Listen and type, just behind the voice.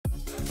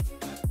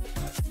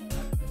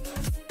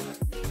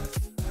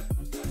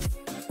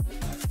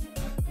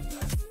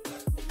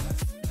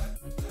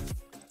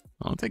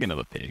I'll take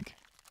another pig.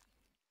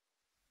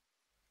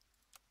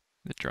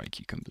 The dry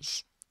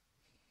cucumbers.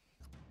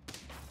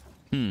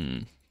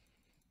 No,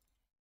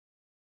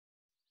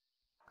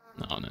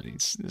 no,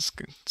 let's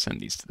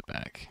send these to the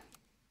back.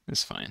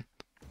 It's fine.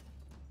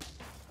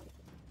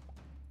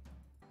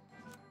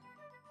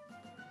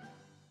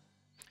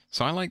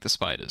 So I like the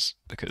spiders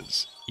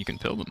because you can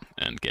kill them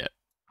and get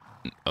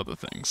other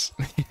things.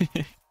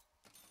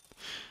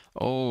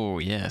 Oh,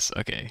 yes,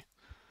 okay.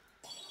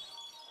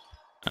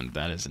 And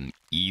that is an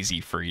easy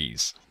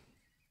freeze.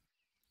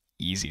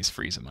 Easiest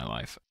freeze of my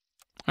life.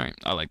 Alright,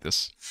 I like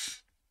this.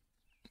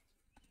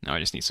 Now I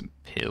just need some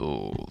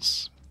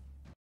pills.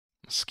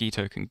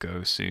 Mosquito can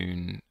go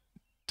soon.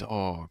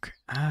 Dog.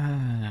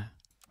 Ah.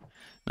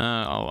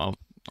 I'll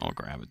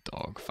grab a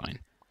dog, fine.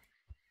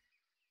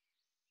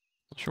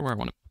 Not sure where I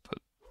want to put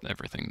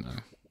everything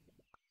though.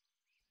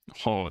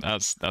 Oh,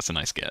 that's a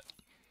nice get.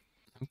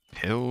 No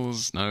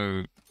pills,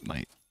 no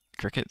like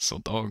crickets or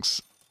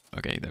dogs.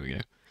 Okay, there we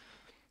go.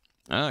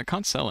 I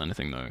can't sell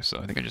anything though, so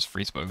I think I just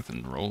freeze both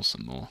and roll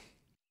some more.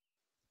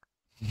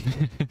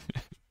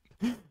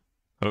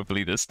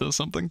 Hopefully this does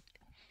something.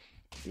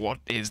 What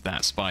is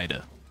that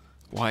spider?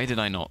 Why did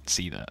I not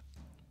see that?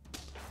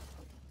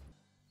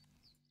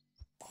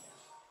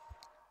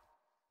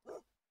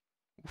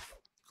 Oof.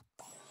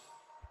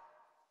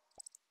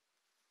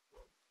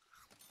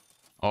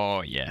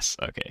 Oh, yes,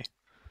 okay.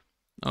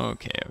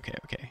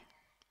 Okay.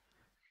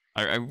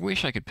 I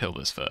wish I could pill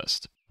this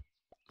first.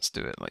 Let's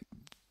do it like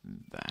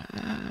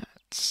that.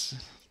 Let's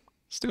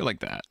do it like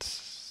that.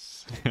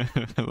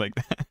 Like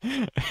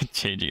that.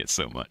 Changing it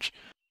so much.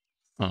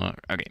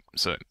 Okay,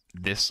 so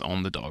this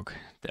on the dog,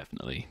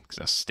 definitely, because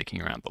that's sticking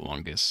around the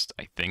longest,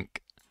 I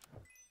think.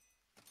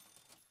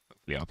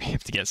 Hopefully I'll be able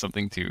to get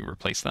something to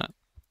replace that.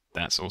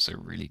 That's also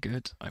really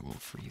good. I will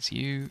freeze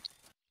you.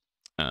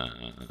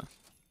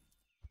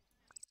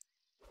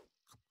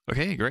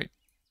 Okay, great.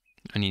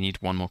 And you need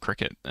one more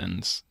cricket,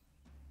 and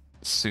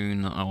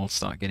soon I'll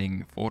start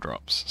getting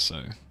 4-drops,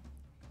 so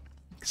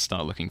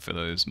start looking for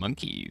those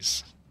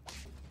monkeys.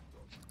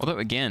 Although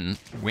again,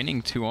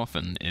 winning too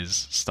often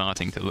is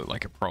starting to look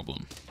like a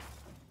problem.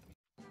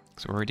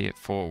 Because we're already at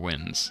 4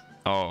 wins.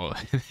 Oh.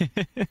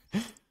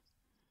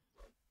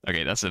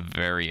 Okay, that's a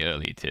very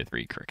early tier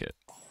 3 cricket.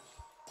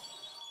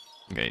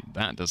 Okay,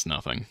 that does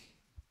nothing.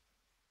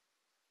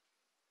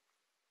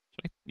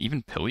 Should I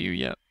even pill you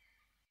yet?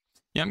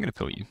 Yeah, I'm gonna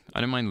pill you. I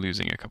don't mind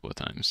losing a couple of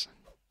times.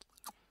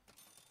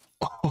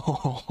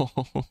 Oh,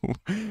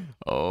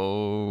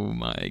 oh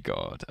my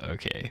god,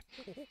 okay.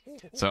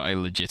 So I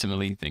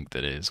legitimately think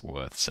that it is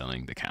worth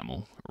selling the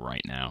camel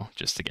right now,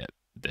 just to get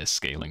this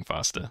scaling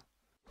faster.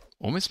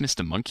 Almost missed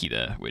a monkey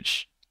there,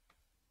 which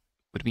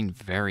would have been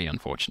very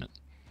unfortunate.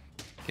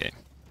 Okay,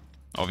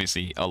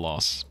 obviously a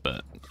loss,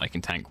 but I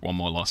can tank one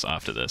more loss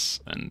after this,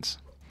 and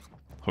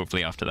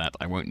hopefully after that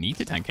I won't need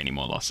to tank any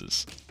more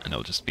losses, and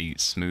it'll just be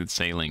smooth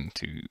sailing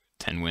to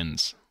 10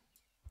 wins.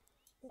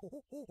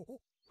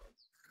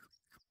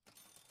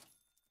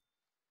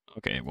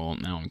 Okay, well,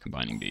 now I'm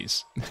combining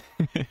these.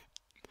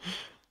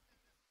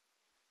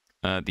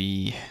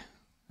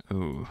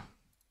 Oh.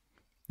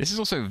 This is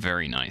also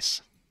very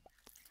nice.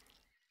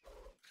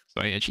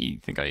 So I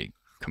actually think I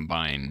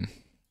combine...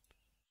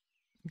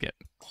 Get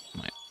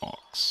my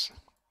ox.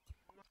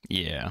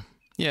 Yeah.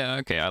 Yeah,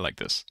 okay, I like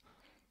this.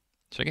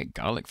 Should I get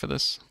garlic for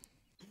this?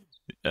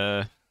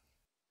 Yeah,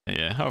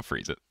 I'll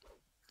freeze it.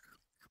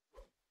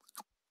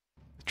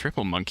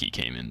 Triple monkey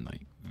came in,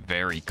 like,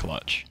 very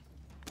clutch.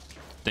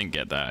 Didn't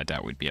get that, I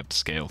doubt we'd be able to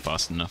scale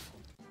fast enough.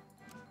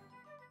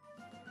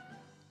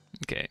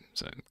 Okay,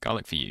 so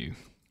garlic for you.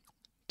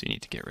 Do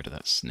need to get rid of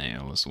that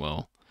snail as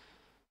well.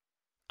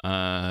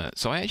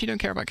 So I actually don't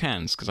care about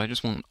cans, because I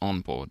just want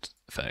onboard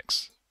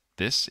effects.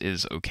 This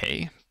is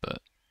okay,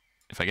 but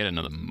if I get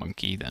another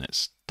monkey, then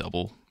it's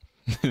double,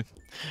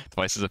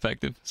 twice as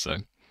effective, so...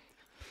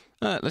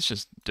 let's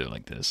just do it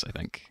like this, I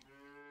think.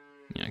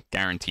 You know,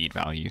 guaranteed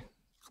value.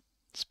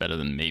 It's better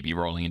than maybe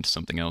rolling into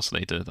something else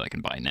later that I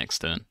can buy next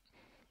turn.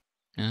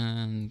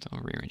 And I'll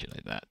rearrange it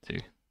like that, too.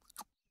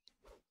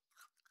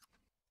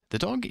 The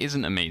dog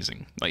isn't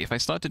amazing. Like, if I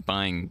started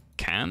buying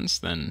cans,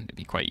 then it'd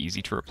be quite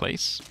easy to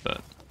replace,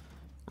 but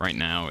right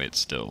now it's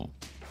still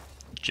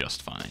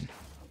just fine.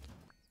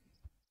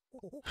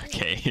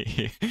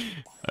 Okay.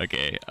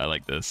 Okay, I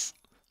like this.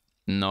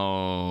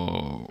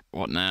 No.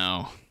 What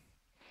now?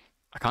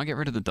 I can't get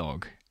rid of the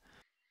dog.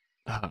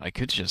 I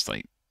could just,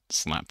 like,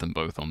 slap them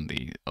both on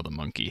the other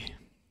monkey.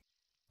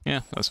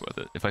 Yeah, that's worth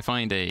it. If I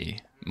find a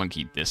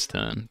monkey this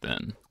turn,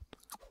 then...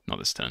 Not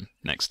this turn.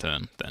 Next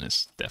turn, then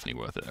it's definitely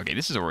worth it. Okay,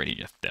 this is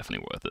already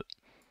definitely worth it.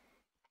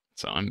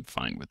 So I'm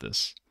fine with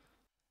this.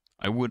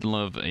 I would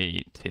love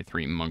a tier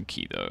 3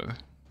 monkey, though.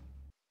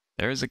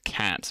 There is a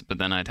cat, but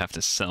then I'd have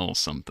to sell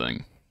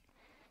something.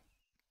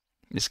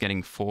 It's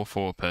getting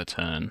 4/4 per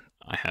turn.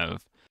 I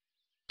have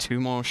 2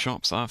 more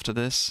shops after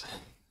this,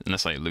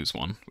 unless I lose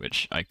one,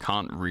 which I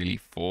can't really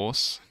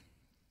force.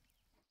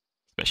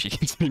 Especially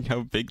considering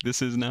how big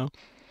this is now.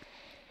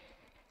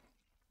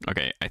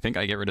 Okay, I think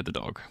I get rid of the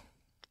dog.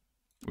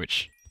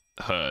 Which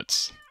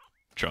hurts.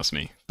 Trust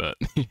me, but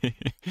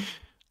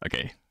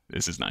okay,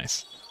 this is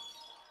nice.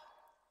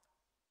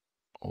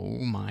 Oh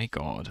my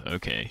god,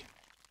 okay.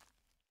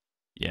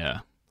 Yeah,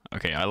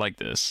 okay, I like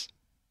this.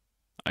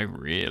 I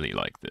really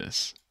like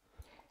this.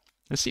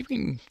 Let's see if we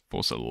can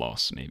force a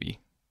loss, maybe.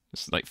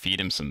 Just like feed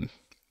him some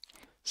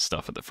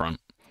stuff at the front.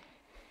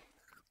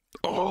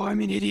 Oh,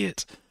 I'm an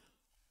idiot!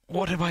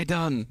 What have I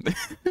done?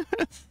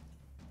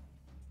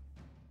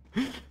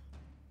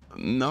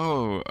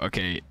 No,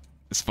 okay,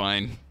 it's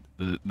fine.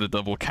 The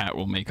double cat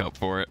will make up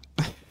for it.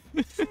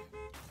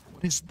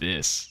 What is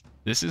this?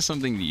 This is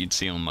something that you'd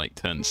see on like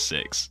turn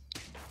 6.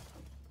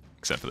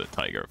 Except for the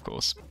tiger, of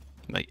course.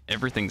 Like,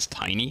 everything's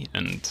tiny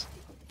and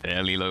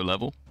fairly low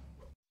level.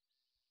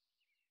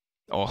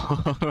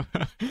 Oh,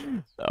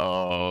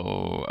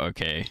 oh,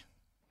 okay.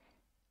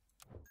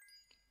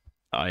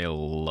 I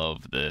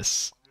love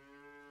this.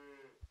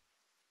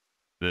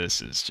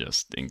 This is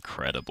just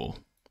incredible.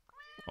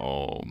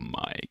 Oh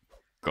my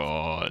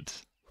god.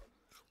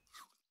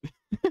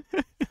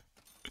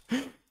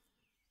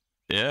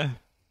 Yeah,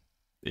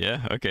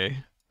 yeah,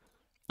 okay.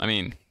 I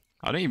mean,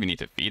 I don't even need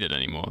to feed it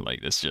anymore.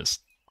 Like, this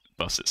just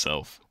busts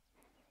itself.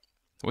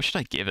 What should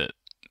I give it?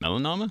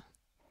 Melanoma?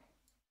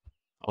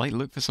 I'll like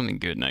look for something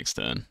good next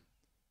turn.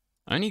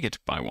 I only get to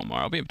buy one more.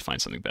 I'll be able to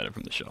find something better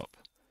from the shop.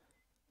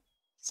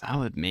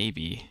 Salad,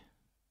 maybe.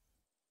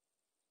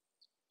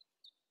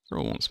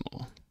 Roll once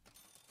more.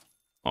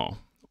 Oh,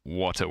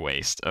 what a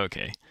waste.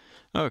 Okay.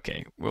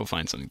 Okay, we'll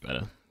find something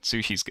better.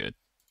 Sushi's good.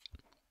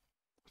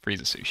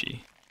 Freeze a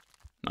sushi.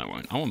 No, I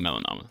won't. I want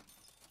melanoma.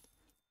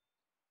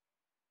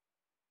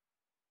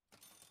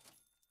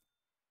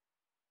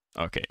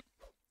 Okay.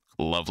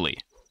 Lovely.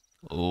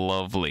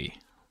 Lovely.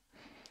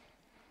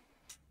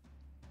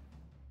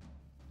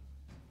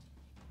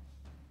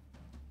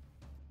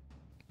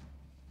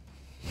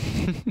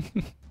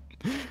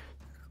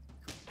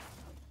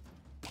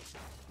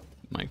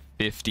 My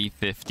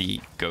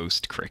 50-50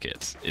 ghost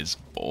cricket is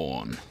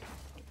born.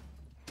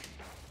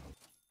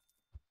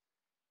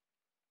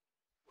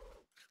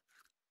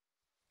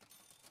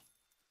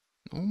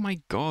 Oh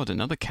my god,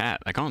 another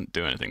cat. I can't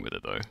do anything with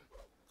it though.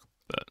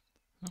 But,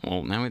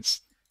 well, now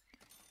it's...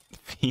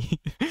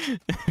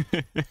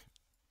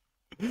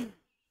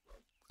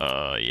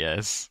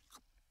 yes.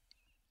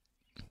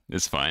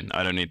 It's fine.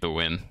 I don't need the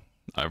win.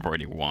 I've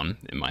already won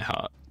in my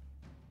heart.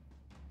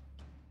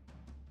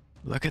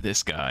 Look at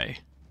this guy.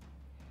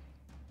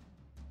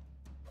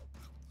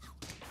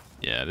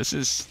 Yeah, this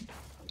is...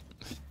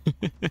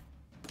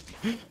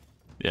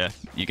 Yeah,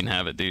 you can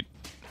have it, dude.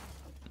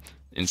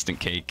 Instant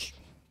cake.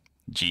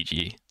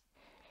 GG.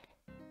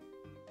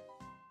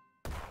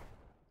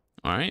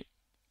 Alright.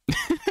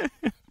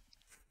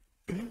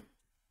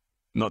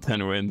 Not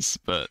 10 wins,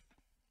 but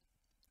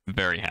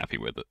very happy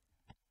with it.